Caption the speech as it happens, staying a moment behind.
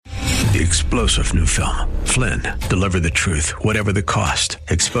The explosive new film, Flynn, deliver the truth, whatever the cost,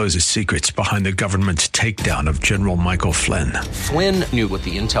 exposes secrets behind the government's takedown of General Michael Flynn. Flynn knew what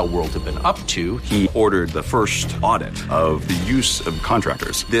the intel world had been up to. He ordered the first audit of the use of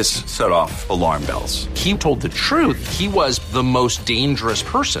contractors. This set off alarm bells. He told the truth. He was the most dangerous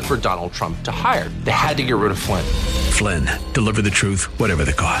person for Donald Trump to hire. They had to get rid of Flynn. Flynn, deliver the truth, whatever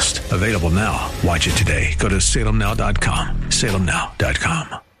the cost. Available now. Watch it today. Go to salemnow.com.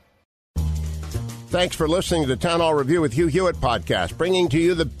 salemnow.com. Thanks for listening to the Town Hall Review with Hugh Hewitt podcast, bringing to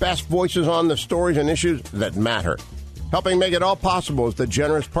you the best voices on the stories and issues that matter. Helping make it all possible is the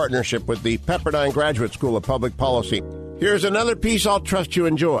generous partnership with the Pepperdine Graduate School of Public Policy. Here's another piece I'll trust you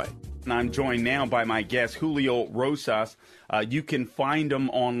enjoy. I'm joined now by my guest, Julio Rosas. You can find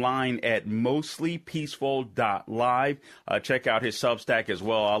him online at mostlypeaceful.live. Check out his Substack as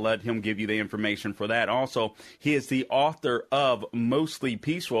well. I'll let him give you the information for that. Also, he is the author of Mostly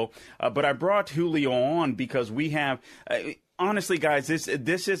Peaceful. But I brought Julio on because we have... honestly, guys,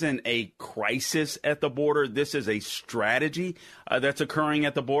 this isn't a crisis at the border. This is a strategy that's occurring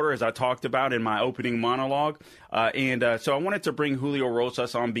at the border, as I talked about in my opening monologue. So I wanted to bring Julio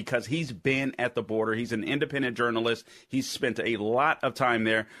Rosas on because he's been at the border. He's an independent journalist. He's spent a lot of time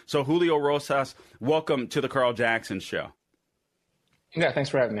there. So, Julio Rosas, welcome to the Carl Jackson Show. Yeah,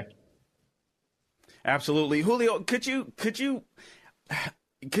 thanks for having me. Julio, could you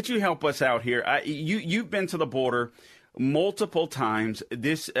help us out here? You've been to the border multiple times.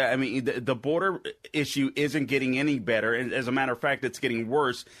 The border issue isn't getting any better. And as a matter of fact, it's getting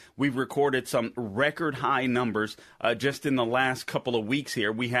worse. We've recorded some record high numbers just in the last couple of weeks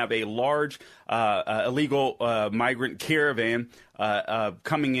here. We have a large illegal migrant caravan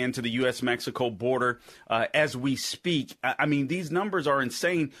coming into the U.S.-Mexico border as we speak. I mean, these numbers are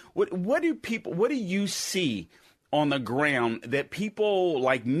insane. What do you see on the ground that people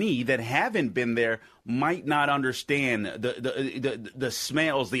like me that haven't been there might not understand? The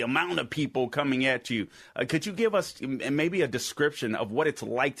smells, the amount of people coming at you. Could you give us maybe a description of what it's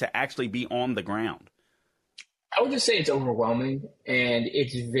like to actually be on the ground? I would just say it's overwhelming, and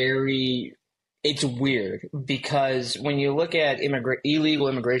it's weird because when you look at illegal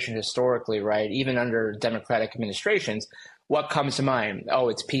immigration historically, right, even under Democratic administrations, what comes to mind? Oh,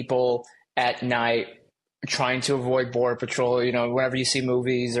 it's people at night trying to avoid Border Patrol. You know, whenever you see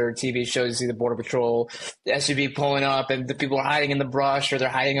movies or TV shows, you see the Border Patrol, the SUV pulling up and the people are hiding in the brush or they're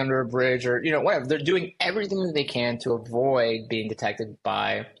hiding under a bridge or, whatever. They're doing everything that they can to avoid being detected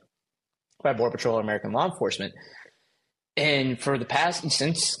by Border Patrol or American law enforcement. And for the past,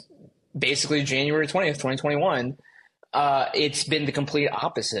 since basically January 20th, 2021, it's been the complete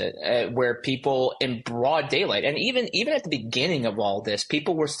opposite, where people in broad daylight, and even at the beginning of all this,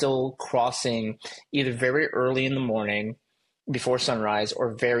 people were still crossing either very early in the morning before sunrise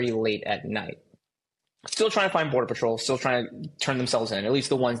or very late at night. Still trying to find Border Patrol, still trying to turn themselves in, at least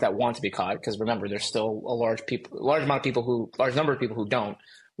the ones that want to be caught, because remember, there's still a large number of people who don't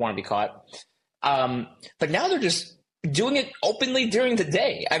want to be caught. But now they're just doing it openly during the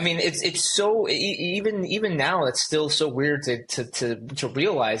day. I mean, it's so even now it's still so weird to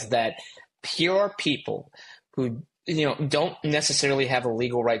realize that here are people who don't necessarily have a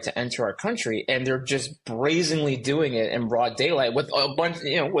legal right to enter our country, and they're just brazenly doing it in broad daylight with a bunch,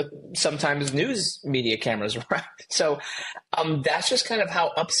 with sometimes news media cameras around. So that's just kind of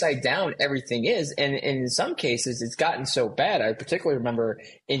how upside down everything is, and in some cases it's gotten so bad. I particularly remember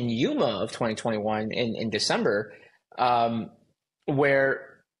in Yuma of 2021 in December.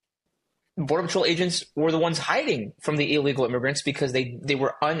 Where Border Patrol agents were the ones hiding from the illegal immigrants because they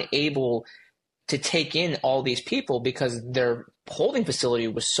were unable to take in all these people because their holding facility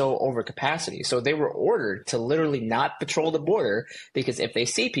was so over capacity. So they were ordered to literally not patrol the border because if they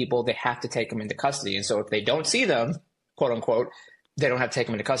see people, they have to take them into custody. And so if they don't see them, quote unquote, they don't have to take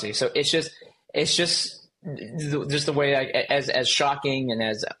them into custody. So it's just the way, as shocking and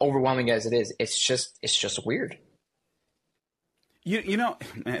as overwhelming as it is, it's just weird.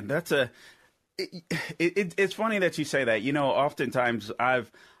 Man, that's it's funny that you say that. Oftentimes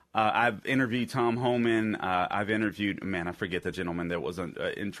I've interviewed Tom Homan. I've interviewed, I forget the gentleman that was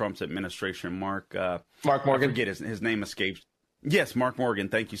in Trump's administration, Mark Morgan. I forget his name escapes. Yes, Mark Morgan.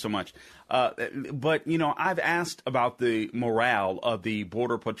 Thank you so much. But, I've asked about the morale of the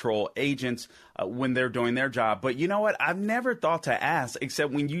Border Patrol agents when they're doing their job. But you know what? I've never thought to ask,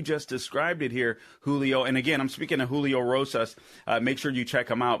 except when you just described it here, Julio. And again, I'm speaking to Julio Rosas. Make sure you check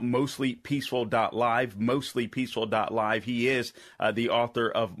him out, mostlypeaceful.live, mostlypeaceful.live. He is the author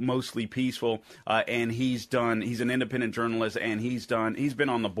of Mostly Peaceful, and he's an independent journalist, and he's been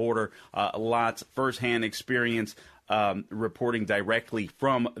on the border lots, firsthand experience. reporting directly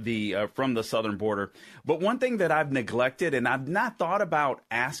from the southern border. But one thing that I've neglected and I've not thought about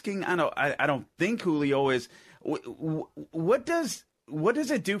asking, I don't think, Julio, is what does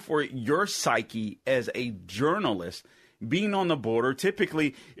it do for your psyche as a journalist being on the border?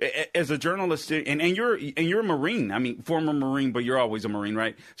 Typically, as a journalist, and you're a Marine. I mean, former Marine, but you're always a Marine,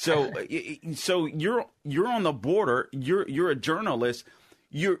 right? So you're on the border. You're a journalist.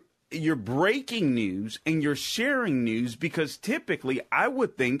 You're breaking news and you're sharing news, because typically I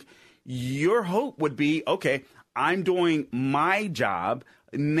would think your hope would be, okay, I'm doing my job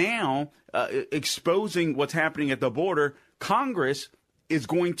now, exposing what's happening at the border. Congress is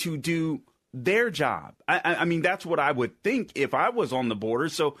going to do their job. I mean, that's what I would think if I was on the border.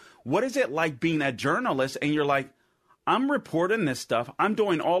 So what is it like being a journalist and you're like, I'm reporting this stuff. I'm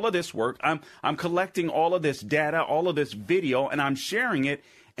doing all of this work. I'm collecting all of this data, all of this video, and I'm sharing it.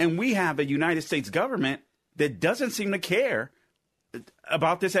 And we have a United States government that doesn't seem to care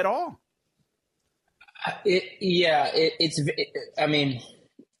about this at all.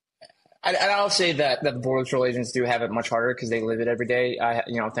 I'll say that the Border Patrol agents do have it much harder because they live it every day.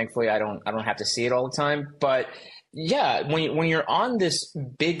 Thankfully, I don't have to see it all the time. But yeah, when you're on this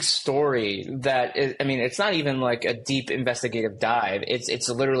big story it's not even like a deep investigative dive. It's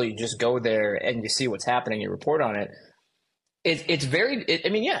literally just go there and you see what's happening, you report on it. It's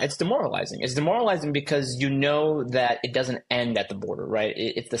demoralizing. It's demoralizing because you know that it doesn't end at the border, right?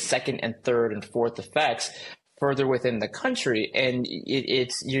 It's the second and third and fourth effects further within the country, and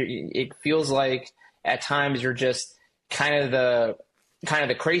it feels like at times you're just kind of the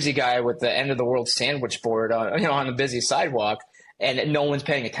crazy guy with the end of the world sandwich board on a busy sidewalk, and no one's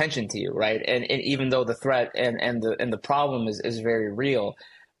paying attention to you, right? And even though the threat and the problem is very real,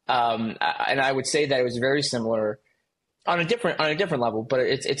 and I would say that it was very similar. On a different level, but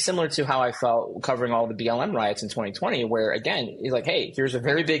it's similar to how I felt covering all the BLM riots in 2020, where again, you're like, hey, here's a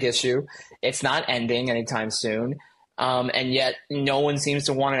very big issue. It's not ending anytime soon. And yet no one seems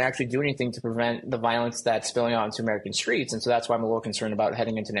to want to actually do anything to prevent the violence that's spilling out into American streets. And so that's why I'm a little concerned about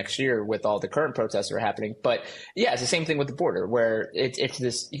heading into next year with all the current protests that are happening. But yeah, it's the same thing with the border, where it's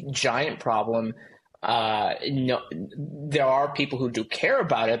this giant problem. There are people who do care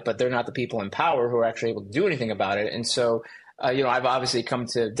about it, but they're not the people in power who are actually able to do anything about it. And so, I've obviously come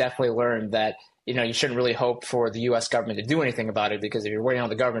to definitely learn that, you shouldn't really hope for the U.S. government to do anything about it, because if you're waiting on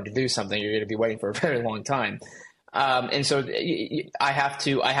the government to do something, you're going to be waiting for a very long time. And so I have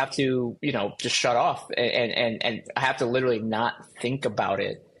to, just shut off and I have to literally not think about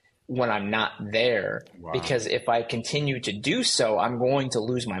it when I'm not there. Wow. Because if I continue to do so, I'm going to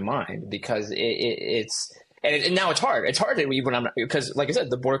lose my mind, because and now it's hard. It's hard to read when I'm not, because like I said,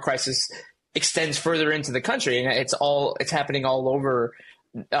 the border crisis extends further into the country, and it's happening all over,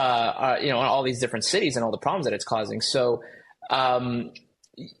 in all these different cities and all the problems that it's causing. So, but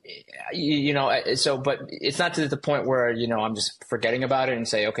it's not to the point where, I'm just forgetting about it and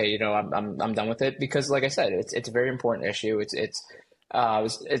say, okay, I'm done with it, because like I said, it's a very important issue. It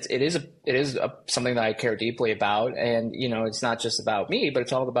is something that I care deeply about, and it's not just about me, but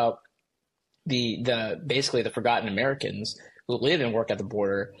it's all about basically the forgotten Americans who live and work at the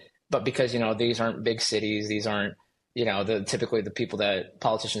border. But because these aren't big cities, these aren't typically the people that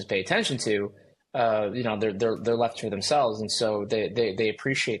politicians pay attention to. They're left to themselves, and so they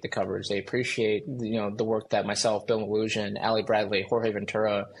appreciate the coverage. They appreciate the work that myself, Bill Malugin, Ali Bradley, Jorge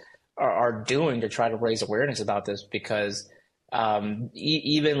Ventura are doing to try to raise awareness about this, because.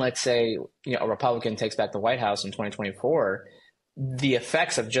 Even let's say, a Republican takes back the White House in 2024, the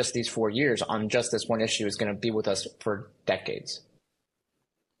effects of just these 4 years on just this one issue is going to be with us for decades.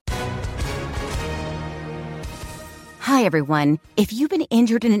 Hi, everyone. If you've been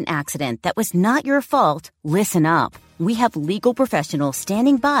injured in an accident that was not your fault, listen up. We have legal professionals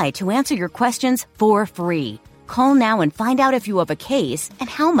standing by to answer your questions for free. Call now and find out if you have a case and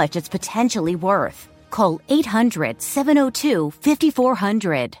how much it's potentially worth. Call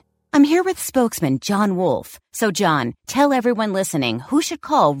 800-702-5400. I'm here with spokesman John Wolf. So, John, tell everyone listening who should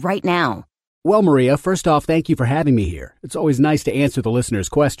call right now. Well, Maria, first off, thank you for having me here. It's always nice to answer the listeners'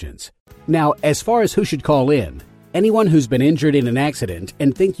 questions. Now, as far as who should call in, anyone who's been injured in an accident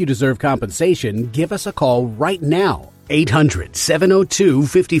and think you deserve compensation, give us a call right now.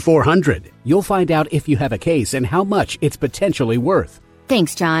 800-702-5400. You'll find out if you have a case and how much it's potentially worth.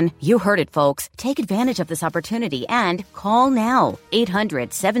 Thanks, John. You heard it, folks. Take advantage of this opportunity and call now.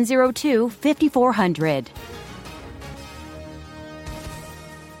 800-702-5400.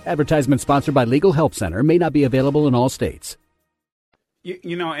 Advertisement sponsored by Legal Help Center, may not be available in all states.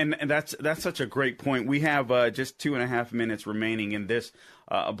 And that's such a great point. We have just 2.5 minutes remaining in this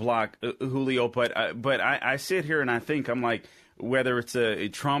block, Julio. But I sit here and I think, I'm like, whether it's a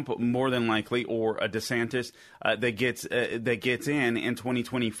Trump more than likely or a DeSantis that gets in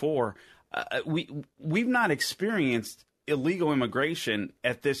 2024, we've not experienced illegal immigration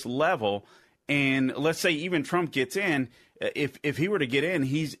at this level. And let's say even Trump gets in. If he were to get in,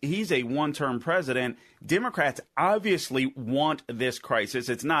 he's a one-term president. Democrats obviously want this crisis.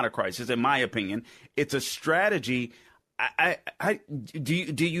 It's not a crisis, in my opinion. It's a strategy. Do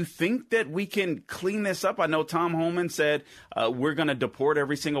you think that we can clean this up? I know Tom Homan said we're going to deport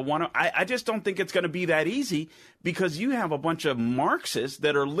every single one. I just don't think it's going to be that easy, because you have a bunch of Marxists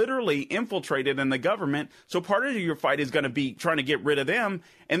that are literally infiltrated in the government. So part of your fight is going to be trying to get rid of them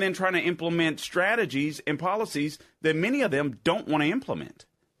and then trying to implement strategies and policies that many of them don't want to implement.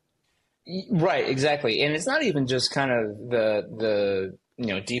 Right, exactly. And it's not even just kind of the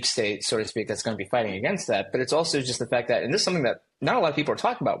deep state, so to speak, that's going to be fighting against that. But it's also just the fact that, and this is something that not a lot of people are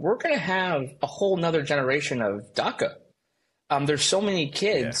talking about, we're going to have a whole nother generation of DACA. There's so many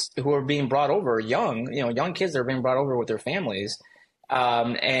kids who are being brought over young kids that are being brought over with their families.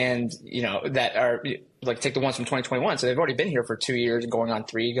 That are like, take the ones from 2021. So they've already been here for 2 years, going on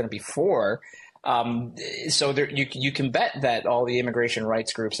 3, going to be 4. So you can bet that all the immigration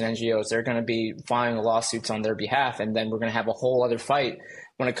rights groups and NGOs, they're going to be filing lawsuits on their behalf, and then we're going to have a whole other fight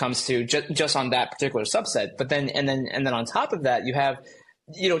when it comes to just on that particular subset. But then on top of that, you have,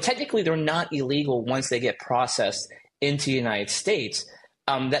 technically they're not illegal once they get processed into the United States.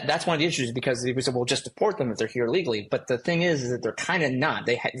 That's one of the issues, because we said, well, just deport them if they're here legally. But the thing is that they're kind of not.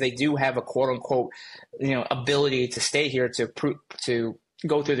 They do have a quote unquote, ability to stay here to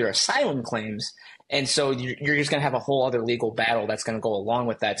go through their asylum claims. And so you're just going to have a whole other legal battle that's going to go along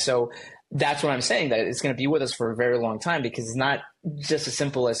with that. So that's what I'm saying, that it's going to be with us for a very long time, because it's not just as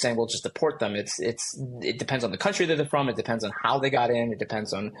simple as saying, well, just deport them. It depends on the country that they're from. It depends on how they got in. It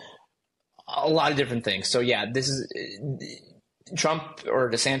depends on a lot of different things. So yeah, this is Trump or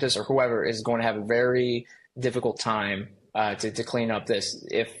DeSantis or whoever is going to have a very difficult time to clean up this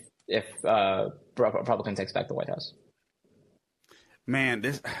if Republican takes back the White House. Man,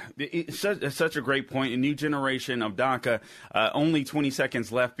 it's such a great point. A new generation of DACA. Only 20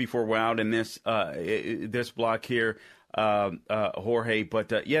 seconds left before we're out in this block here, Jorge. But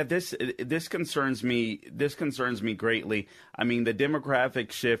this concerns me. This concerns me greatly. I mean, the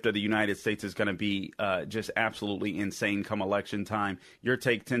demographic shift of the United States is going to be just absolutely insane come election time. Your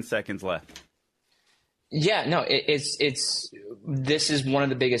take. 10 seconds left. Yeah, no, this is one of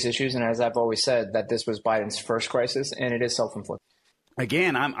the biggest issues, and as I've always said, that this was Biden's first crisis, and it is self-inflicted.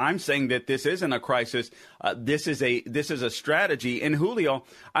 Again, I'm saying that this isn't a crisis. This is a strategy. And Julio,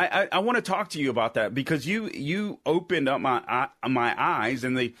 I want to talk to you about that, because you opened up my eyes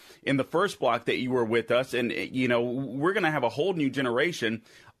in the first block that you were with us, and we're going to have a whole new generation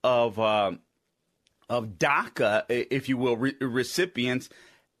of DACA, if you will, recipients.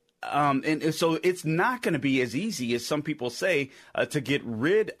 And so it's not going to be as easy as some people say to get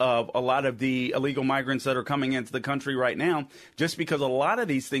rid of a lot of the illegal migrants that are coming into the country right now, just because a lot of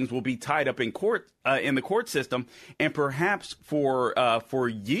these things will be tied up in court, in the court system, and perhaps for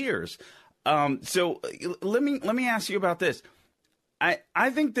years. So let me ask you about this. I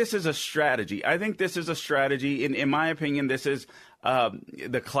think this is a strategy. In my opinion, this is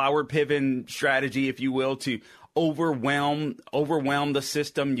the Cloward-Piven strategy, if you will, to overwhelm the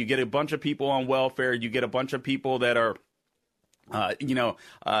system. You get a bunch of people on welfare. You get a bunch of people that are,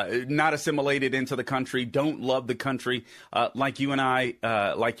 not assimilated into the country, don't love the country like you and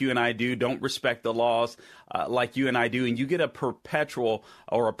I do, don't respect the laws like you and I do, and you get a perpetual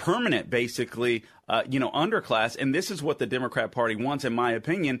or a permanent, basically, underclass. And this is what the Democrat Party wants, in my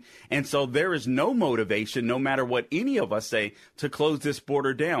opinion. And so there is no motivation, no matter what any of us say, to close this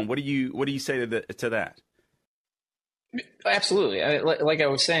border down. What do you say to that? Absolutely. Like I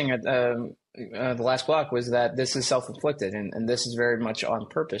was saying, the last block was that this is self-inflicted, and this is very much on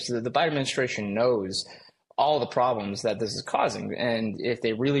purpose. The Biden administration knows all the problems that this is causing, and if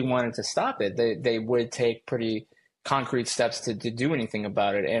they really wanted to stop it, they would take pretty concrete steps to do anything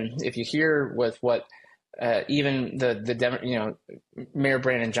about it. And if you hear with what even the Mayor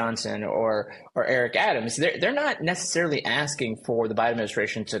Brandon Johnson or Eric Adams, they're not necessarily asking for the Biden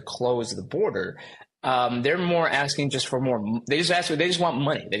administration to close the border. They're more asking just for more. They just want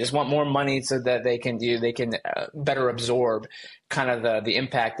money. They just want more money so that they can better absorb kind of the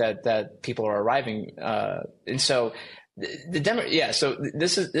impact that people are arriving. And so So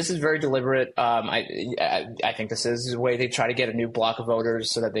this is very deliberate. I think this is the way they try to get a new block of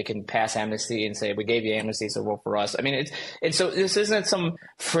voters so that they can pass amnesty and say, we gave you amnesty, so vote for us. I mean, so this isn't some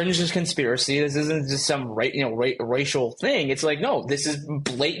fringe conspiracy. This isn't just some racial thing. It's like, no, this is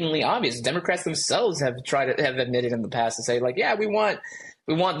blatantly obvious. Democrats themselves have admitted in the past to say, like, yeah, we want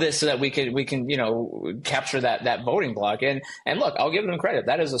this so that we can capture that voting block. And look, I'll give them credit.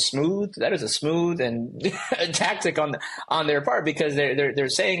 That is a smooth and tactic on their part, because they're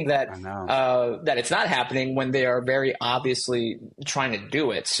saying that that it's not happening when they are very obviously trying to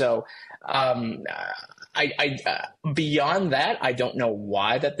do it. So I beyond that, I don't know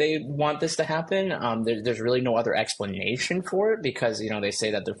why that they want this to happen. There's really no other explanation for it, because they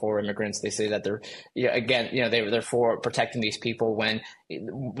say that they're for immigrants. They say that they're they're for protecting these people. When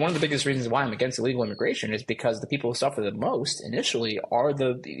one of the biggest reasons why I'm against illegal immigration is because the people who suffer the most initially are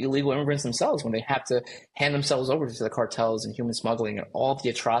the illegal immigrants themselves, when they have to hand themselves over to the cartels and human smuggling and all of the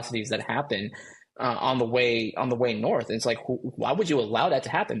atrocities that happen on the way north. And it's like, why would you allow that to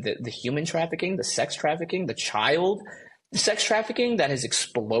happen? The human trafficking, the sex trafficking, the child sex trafficking that has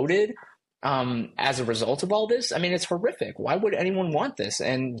exploded as a result of all this. I mean, it's horrific. Why would anyone want this?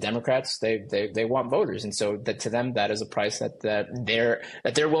 And Democrats, they want voters, and so that to them, that is a price that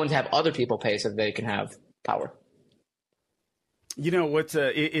they're willing to have other people pay so they can have power.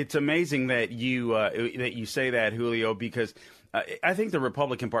 It's amazing that you say that, Julio, because I think the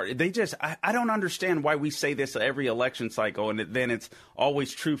Republican Party, I don't understand why we say this every election cycle, and then it's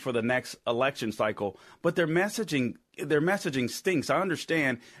always true for the next election cycle. But their messaging stinks. I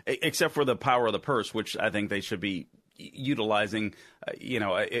understand, except for the power of the purse, which I think they should be utilizing,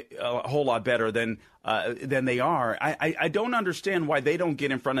 a whole lot better than they are. I don't understand why they don't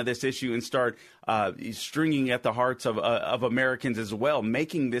get in front of this issue and start stringing at the hearts of Americans as well,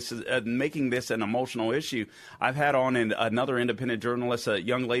 making this an emotional issue. I've had on another independent journalist, a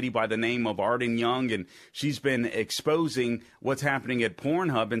young lady by the name of Arden Young, and she's been exposing what's happening at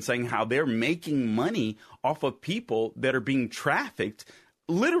Pornhub and saying how they're making money off of people that are being trafficked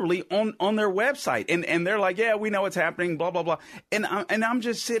literally on their website, and they're like, yeah, we know what's happening, blah blah blah, and I'm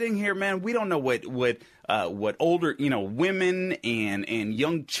just sitting here, man. We don't know what older women and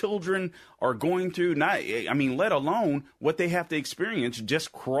young children are going through. Let alone what they have to experience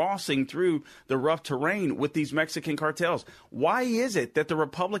just crossing through the rough terrain with these Mexican cartels. Why is it that the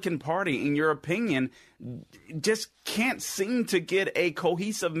Republican Party, in your opinion, just can't seem to get a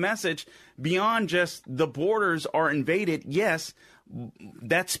cohesive message beyond just the borders are invaded? Yes,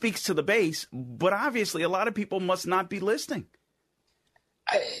 that speaks to the base, but obviously a lot of people must not be listening.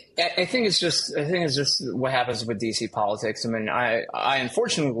 I think it's just what happens with DC politics. I mean, I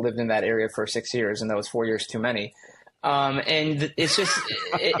unfortunately lived in that area for 6 years, and that was 4 years too many. And it's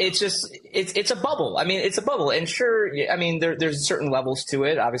a bubble. I mean, it's a bubble, and sure, I mean, there's certain levels to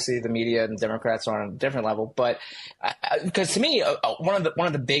it. Obviously, the media and Democrats are on a different level, but because to me, one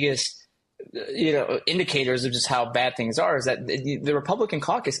of the biggest indicators of just how bad things are is that the Republican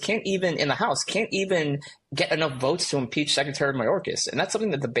caucus in the House can't even get enough votes to impeach Secretary Mayorkas. And that's something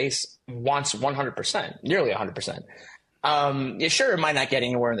that the base wants 100%, nearly 100%. Sure, it might not get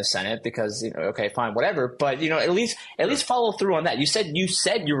anywhere in the Senate because, okay, fine, whatever. But, at least follow through on that. You said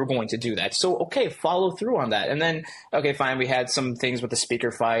you were going to do that. So, okay, follow through on that. And then, okay, fine, we had some things with the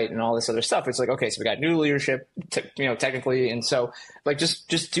speaker fight and all this other stuff. It's like, okay, so we got new leadership, technically. And so, like,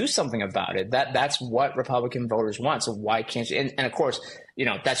 just do something about it. That's what Republican voters want. So why can't you? And of course,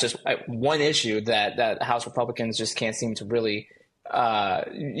 that's just one issue that House Republicans just can't seem to really have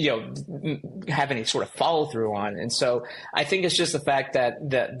any sort of follow through on. And so I think it's just the fact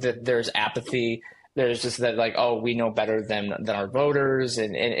that there's apathy. There's just that, like, oh, we know better than our voters.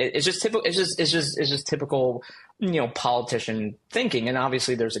 And it's just typical. It's just typical, politician thinking. And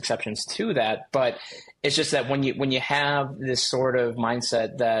obviously there's exceptions to that, but it's just that when you have this sort of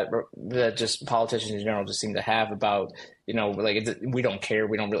mindset that just politicians in general just seem to have about, we don't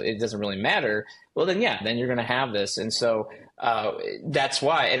care. It doesn't really matter. Well, then you're going to have this. And so that's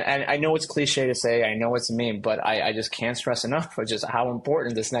why. And I know it's cliche to say, I know it's a meme, but I just can't stress enough of just how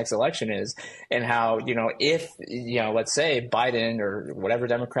important this next election is, and how, if, let's say Biden or whatever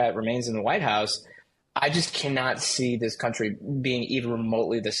Democrat remains in the White House, I just cannot see this country being even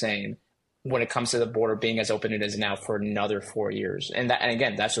remotely the same when it comes to the border being as open it is now for another 4 years. And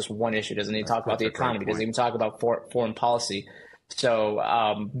again, that's just one issue. Doesn't even talk about the economy. Doesn't even talk about foreign policy.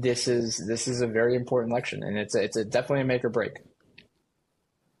 So this is a very important election, and it's definitely a make or break.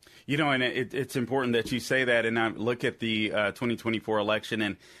 And it's important that you say that. And I look at the 2024 election,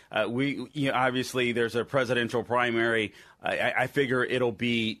 and we obviously there's a presidential primary I figure it'll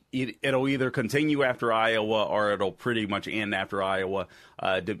either continue after Iowa or it'll pretty much end after Iowa.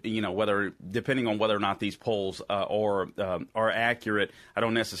 Depending on whether or not these polls are accurate. I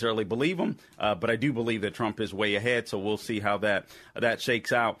don't necessarily believe them, but I do believe that Trump is way ahead. So we'll see how that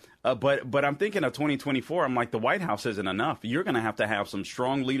shakes out. But I'm thinking of 2024. I'm like, the White House isn't enough. You're going to have some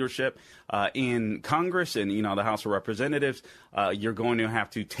strong leadership in Congress and the House of Representatives. You're going to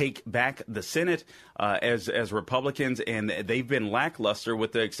have to take back the Senate as Republicans, and they've been lackluster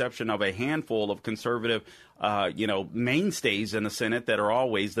with the exception of a handful of conservative mainstays in the Senate that are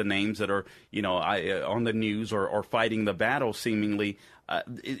always the names that are on the news or fighting the battle seemingly.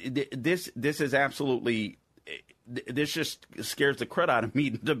 This is absolutely. This just scares the crud out of me,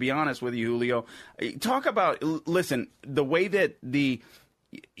 to be honest with you, Julio. Talk about, listen, the way that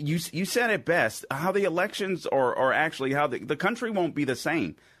you said it best, how the elections or actually how the country won't be the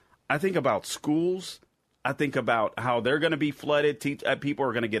same. I think about schools. I think about how they're going to be flooded. People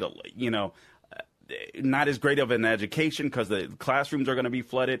are going to get, not as great of an education because the classrooms are going to be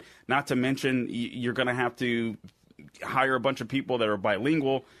flooded. Not to mention you're going to have to hire a bunch of people that are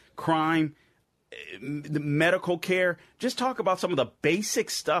bilingual. Crime. The medical care. Just talk about some of the basic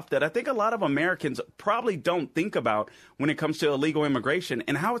stuff that I think a lot of Americans probably don't think about when it comes to illegal immigration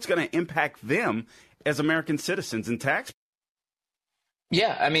and how it's going to impact them as American citizens and taxpayers.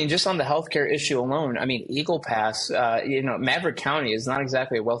 Yeah, I mean, just on the healthcare issue alone, I mean, Eagle Pass, Maverick County is not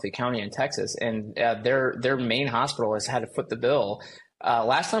exactly a wealthy county in Texas, and their main hospital has had to foot the bill.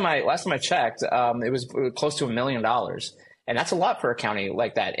 Last time I checked, it was close to $1 million. And that's a lot for a county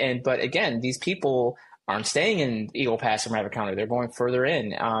like that. But again, these people aren't staying in Eagle Pass or Maverick County; they're going further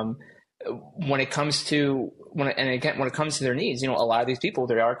in. When it comes to their needs, a lot of these people,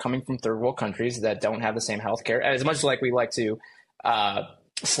 they are coming from third world countries that don't have the same healthcare. As much like we like to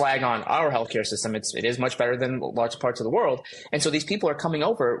slag on our healthcare system, it is much better than large parts of the world. And so these people are coming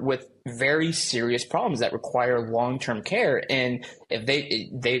over with very serious problems that require long-term care. And if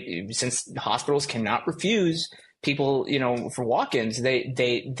they since hospitals cannot refuse people, for walk-ins, they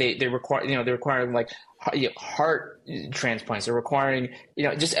require, they're requiring like heart transplants. They're requiring,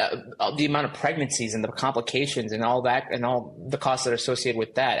 just the amount of pregnancies and the complications and all that and all the costs that are associated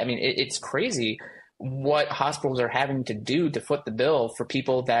with that. I mean, it's crazy what hospitals are having to do to foot the bill for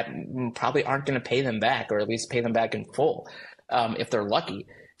people that probably aren't going to pay them back, or at least pay them back in full, if they're lucky.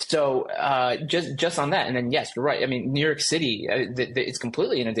 So just on that, and then yes, you're right. I mean, New York City, it's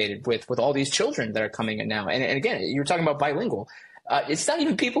completely inundated with all these children that are coming in now. And again, you're talking about bilingual. It's not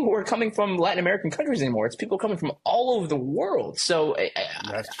even people who are coming from Latin American countries anymore. It's people coming from all over the world. So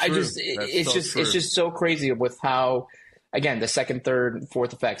it's just so crazy with how, again, the second, third,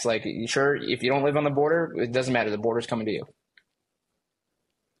 fourth effects. Like, sure, if you don't live on the border, it doesn't matter. The border's coming to you.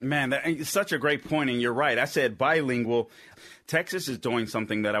 Man, that's such a great point, and you're right. I said bilingual. Texas is doing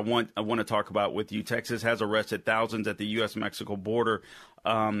something that I want to talk about with you. Texas has arrested thousands at the U.S.-Mexico border,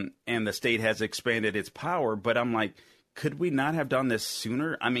 and the state has expanded its power. But I'm like, could we not have done this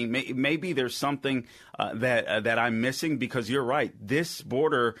sooner? I mean, maybe there's something that I'm missing, because you're right. This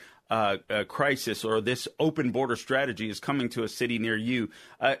border crisis, or this open border strategy, is coming to a city near you.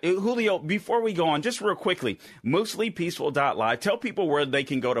 Julio, before we go on, just real quickly, mostlypeaceful.live. Tell people where they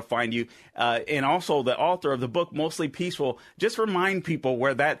can go to find you. And also the author of the book, Mostly Peaceful. Just remind people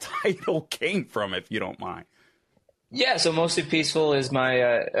where that title came from, if you don't mind. Yeah, so Mostly Peaceful is my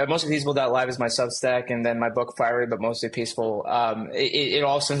mostlypeaceful.live is my Substack, and then my book, Fiery but Mostly Peaceful. It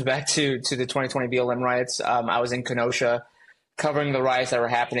all stems back to the 2020 BLM riots. I was in Kenosha covering the riots that were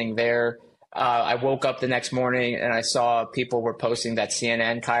happening there. I woke up the next morning and I saw people were posting that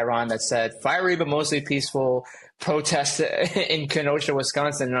CNN chyron that said "Fiery but Mostly Peaceful protest in Kenosha,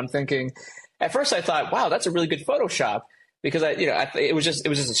 Wisconsin." And I'm thinking, at first I thought, wow, that's a really good Photoshop, because it was just a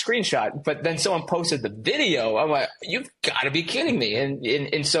screenshot. But then someone posted the video. I'm like, you've got to be kidding me.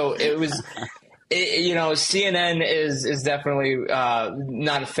 And so it was. CNN is definitely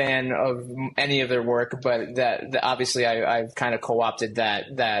not a fan of any of their work, but that obviously I've kind of co-opted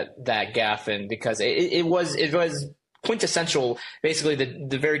that gaffe, because it was quintessential, basically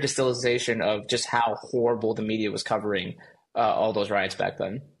the very distillation of just how horrible the media was covering all those riots back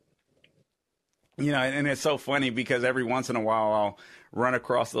then. And it's so funny, because every once in a while I'll run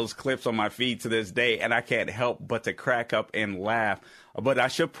across those clips on my feed to this day, and I can't help but to crack up and laugh. But I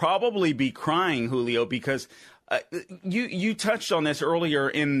should probably be crying, Julio, because you touched on this earlier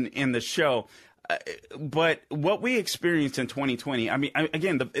in the show. But what we experienced in 2020, I mean,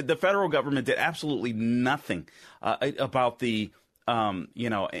 again, the federal government did absolutely nothing about the and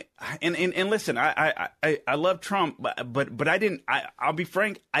listen, I love Trump, but I didn't. I'll be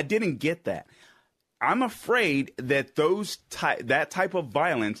frank, I didn't get that. I'm afraid that that type of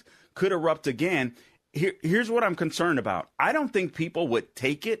violence could erupt again. Here's what I'm concerned about. I don't think people would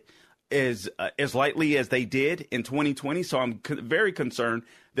take it as lightly as they did in 2020. So I'm very concerned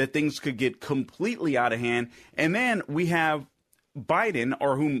that things could get completely out of hand. And then we have Biden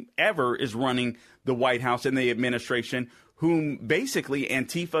or whomever is running the White House and the administration, whom basically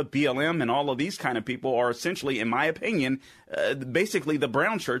Antifa, BLM, and all of these kind of people are essentially, in my opinion, basically the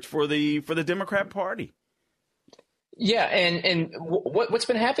brown shirts for the Democrat Party. Yeah, and what's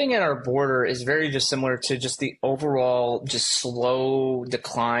been happening at our border is very just similar to just the overall just slow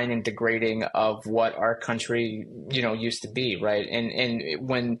decline and degrading of what our country, used to be, right? And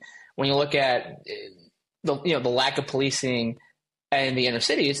when you look at the lack of policing in the inner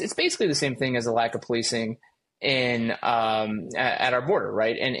cities, it's basically the same thing as the lack of policing in at our border,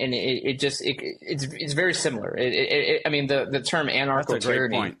 right? And it's very similar. I mean, the term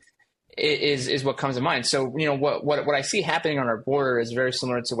anarcho-tyranny is what comes to mind. So, what I see happening on our border is very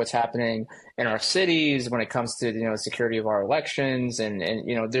similar to what's happening in our cities when it comes to, the security of our elections. And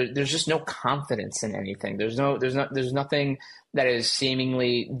there's just no confidence in anything. There's nothing that is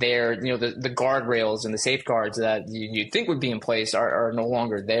seemingly there. The guardrails and the safeguards that you'd think would be in place are no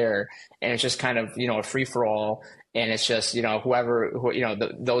longer there. And it's just kind of, a free for all. And it's just,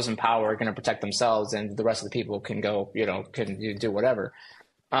 those in power are going to protect themselves, and the rest of the people can go, can do whatever.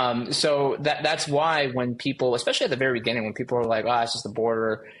 So that's why when people, especially at the very beginning, when people are like, it's just the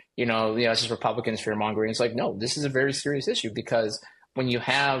border, it's just Republicans fear mongering. It's like, no, this is a very serious issue, because when you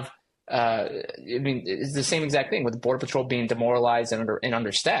have, it's the same exact thing with the Border Patrol being demoralized and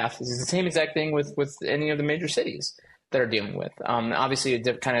understaffed. This is the same exact thing with any of the major cities that are dealing with. Obviously,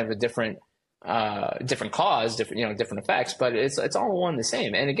 kind of a different cause, different effects, but it's all one and the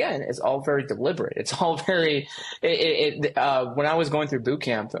same. And again, it's all very deliberate. It's all very. When I was going through boot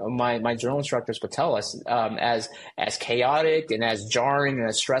camp, my drill instructors would tell us, as chaotic and as jarring and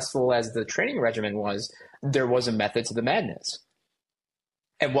as stressful as the training regimen was, there was a method to the madness.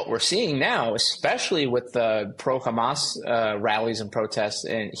 And what we're seeing now, especially with the pro-Hamas rallies and protests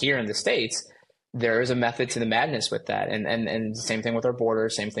here in the States, there is a method to the madness with that. And same thing with our border,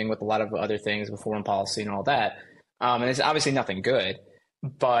 same thing with a lot of other things with foreign policy and all that. And it's obviously nothing good,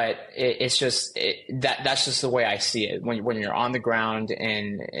 but it's just that's just the way I see it. When you're on the ground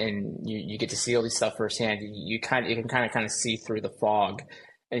and you get to see all this stuff firsthand, you can kind of see through the fog,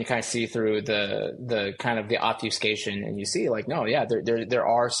 and you kind of see through the kind of the obfuscation, and you see like, no, yeah, there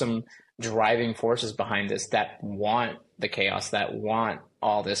are some driving forces behind this that want the chaos, that want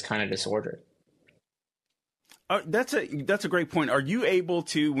all this kind of disorder. That's a great point. Are you able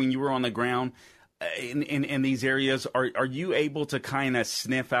to, when you were on the ground in these areas, are you able to kind of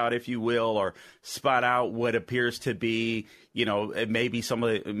sniff out, if you will, or spot out what appears to be, maybe some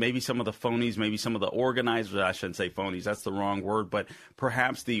of the phonies, maybe some of the organizers? I shouldn't say phonies, that's the wrong word, but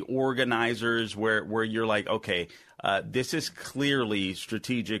perhaps the organizers where you're like, okay, this is clearly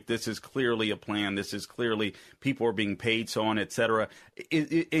strategic, this is clearly a plan, this is clearly people are being paid, so on, et cetera.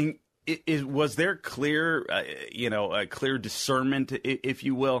 Was there clear, a clear discernment, if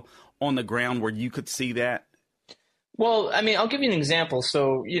you will, on the ground where you could see that? Well, I mean, I'll give you an example.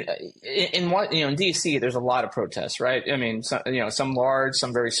 So, in D.C., there's a lot of protests, right? I mean, some large,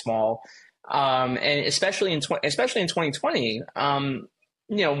 some very small, and especially in 2020,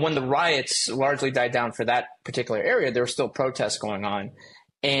 when the riots largely died down for that particular area, there were still protests going on.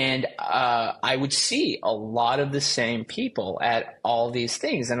 And I would see a lot of the same people at all these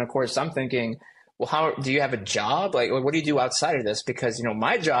things. And of course, I'm thinking, well, how do you have a job? Like, what do you do outside of this? Because,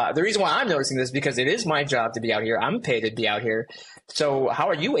 my job, the reason why I'm noticing this is because it is my job to be out here. I'm paid to be out here. So how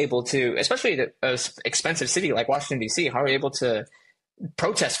are you able to, especially in an expensive city like Washington, D.C., how are you able to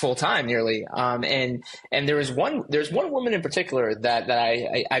protest full time nearly? And there's one woman in particular that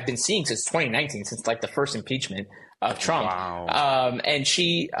I've been seeing since 2019, since like the first impeachment of Trump. Wow. And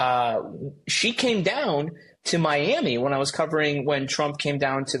she came down to Miami when I was covering when Trump came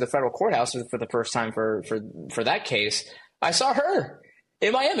down to the federal courthouse for the first time for that case. I saw her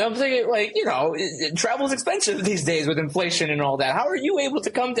in Miami. I'm thinking, like, travel is expensive these days with inflation and all that. How are you able to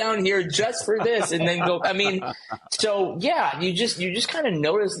come down here just for this and then go? I mean, so yeah, you just kind of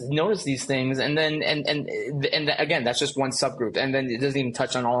notice these things, and then and again, that's just one subgroup, and then it doesn't even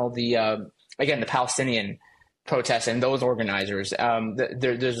touch on all the the Palestinian protests and those organizers.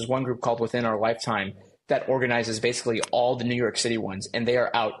 There's this one group called Within Our Lifetime that organizes basically all the New York City ones, and they are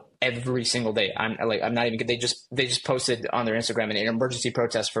out every single day. I'm not even. They just posted on their Instagram an emergency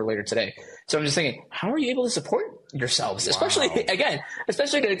protest for later today. So I'm just thinking, how are you able to support yourselves, especially in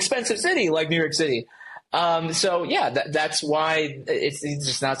an expensive city like New York City? So yeah, that's why it's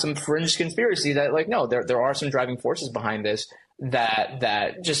just not some fringe conspiracy that like, no, there are some driving forces behind this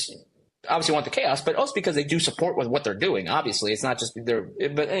that just obviously want the chaos, but also because they do support with what they're doing. Obviously, it's not just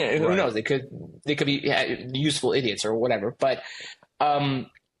but who knows? They could be useful idiots or whatever. But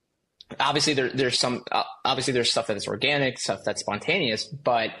obviously there's stuff that's organic, stuff that's spontaneous,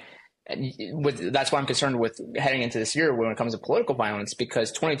 but that's why I'm concerned with heading into this year when it comes to political violence,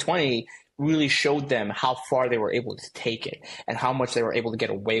 because 2020 really showed them how far they were able to take it and how much they were able to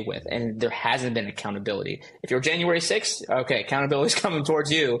get away with. And there hasn't been accountability. If you're January 6th, okay, accountability is coming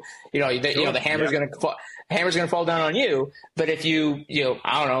towards you. The hammer's going to fall down on you. But if you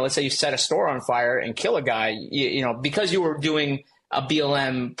I don't know, let's say you set a store on fire and kill a guy, because you were doing a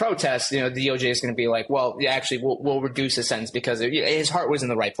BLM protest, the DOJ is going to be like, well, yeah, actually, we'll reduce the sentence because his heart was in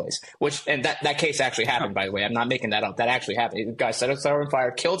the right place. And that case actually happened, by the way. I'm not making that up. That actually happened. The guy set a store on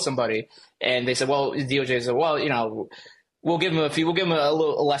fire, killed somebody, and they said, well, the DOJ said, well, we'll give him a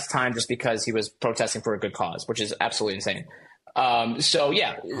little less time just because he was protesting for a good cause, which is absolutely insane. So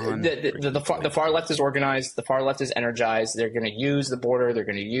yeah, the far left is organized. The far left is energized. They're going to use the border. They're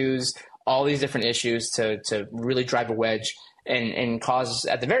going to use all these different issues to really drive a wedge. And cause,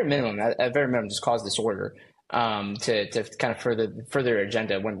 at the very minimum, just cause disorder to kind of further their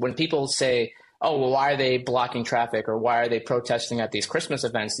agenda. When people say, oh, well, why are they blocking traffic or why are they protesting at these Christmas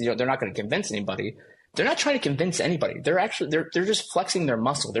events? They're not going to convince anybody. They're not trying to convince anybody. They're just flexing their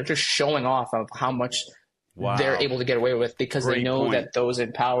muscle. They're just showing off of how much they're able to get away with because they know that those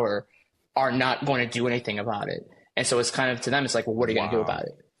in power are not going to do anything about it. And so it's kind of, to them, it's like, well, what are you going to do about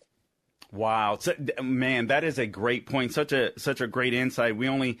it? Wow, man, that is a great point. Such a great insight. We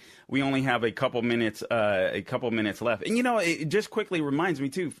only have a couple minutes left. And it just quickly reminds me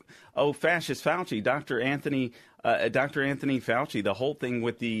too. Oh, fascist Fauci, Dr. Anthony Fauci, the whole thing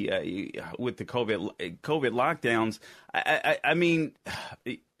with the COVID lockdowns. I mean.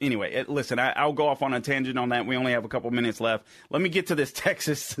 Anyway, listen, I'll go off on a tangent on that. We only have a couple minutes left. Let me get to this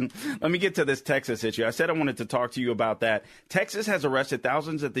Texas issue. I said I wanted to talk to you about that. Texas has arrested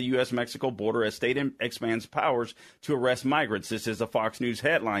thousands at the U.S.-Mexico border as state expands powers to arrest migrants. This is a Fox News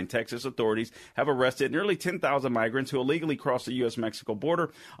headline. Texas authorities have arrested nearly 10,000 migrants who illegally crossed the U.S.-Mexico border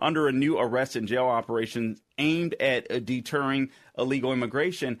under a new arrest and jail operation aimed at deterring illegal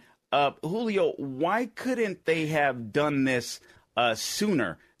immigration. Julio, why couldn't they have done this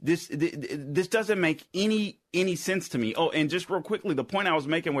sooner? This doesn't make any sense to me. Oh, and just real quickly, the point I was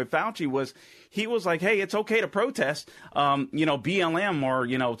making with Fauci was he was like, hey, it's okay to protest, BLM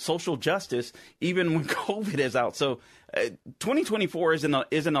or, social justice, even when COVID is out. So 2024 isn't a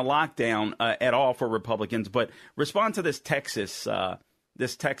lockdown at all for Republicans. But respond to this Texas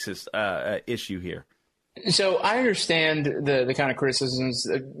issue here. So I understand the kind of criticisms,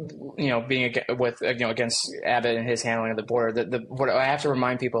 being against Abbott and his handling of the border. What I have to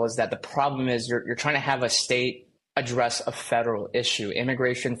remind people is that the problem is you're trying to have a state address a federal issue.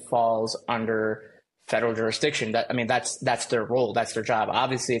 Immigration falls under federal jurisdiction. That's their role. That's their job.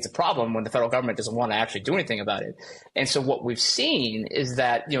 Obviously, it's a problem when the federal government doesn't want to actually do anything about it. And so what we've seen is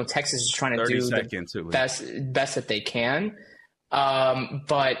that Texas is trying to do the best that they can,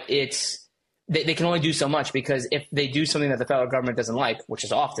 but it's. They can only do so much because if they do something that the federal government doesn't like, which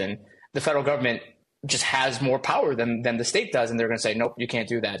is often, the federal government just has more power than the state does, and they're going to say, nope, you can't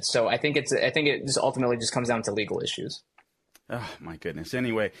do that. So I think it just ultimately just comes down to legal issues. Oh, my goodness.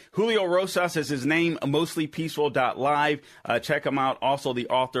 Anyway, Julio Rosas is his name, mostlypeaceful.live. Check him out. Also the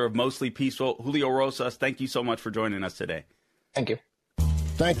author of Mostly Peaceful. Julio Rosas, thank you so much for joining us today. Thank you.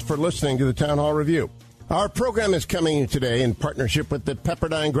 Thanks for listening to the Town Hall Review. Our program is coming today in partnership with the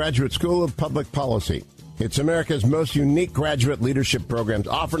Pepperdine Graduate School of Public Policy. It's America's most unique graduate leadership programs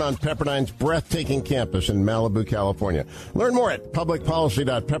offered on Pepperdine's breathtaking campus in Malibu, California. Learn more at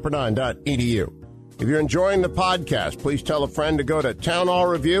publicpolicy.pepperdine.edu. If you're enjoying the podcast, please tell a friend to go to Town Hall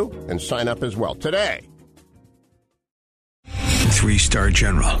Review and sign up as well today. 3-star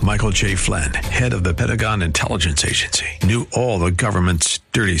General Michael J. Flynn, head of the Pentagon Intelligence Agency, knew all the government's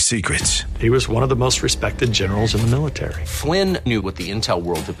dirty secrets. He was one of the most respected generals in the military. Flynn knew what the intel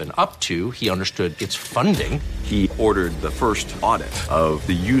world had been up to. He understood its funding. He ordered the first audit of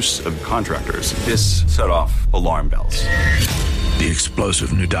the use of contractors. This set off alarm bells. The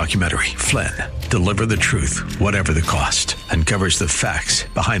explosive new documentary, Flynn, Deliver the Truth, Whatever the Cost, uncovers the facts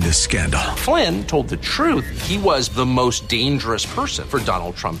behind this scandal. Flynn told the truth. He was the most dangerous person for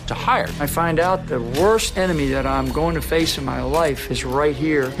Donald Trump to hire. I find out the worst enemy that I'm going to face in my life is right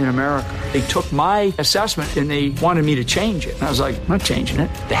here in America. They took my assessment and they wanted me to change it. And I was like, I'm not changing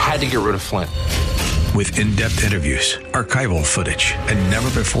it. They had to get rid of Flynn. With in-depth interviews, archival footage, and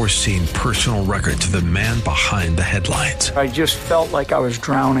never-before-seen personal records of the man behind the headlines. I just felt like I was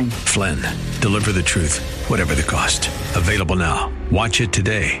drowning. Flynn, deliver the truth, whatever the cost. Available now. Watch it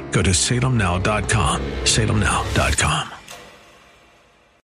today. Go to salemnow.com. salemnow.com.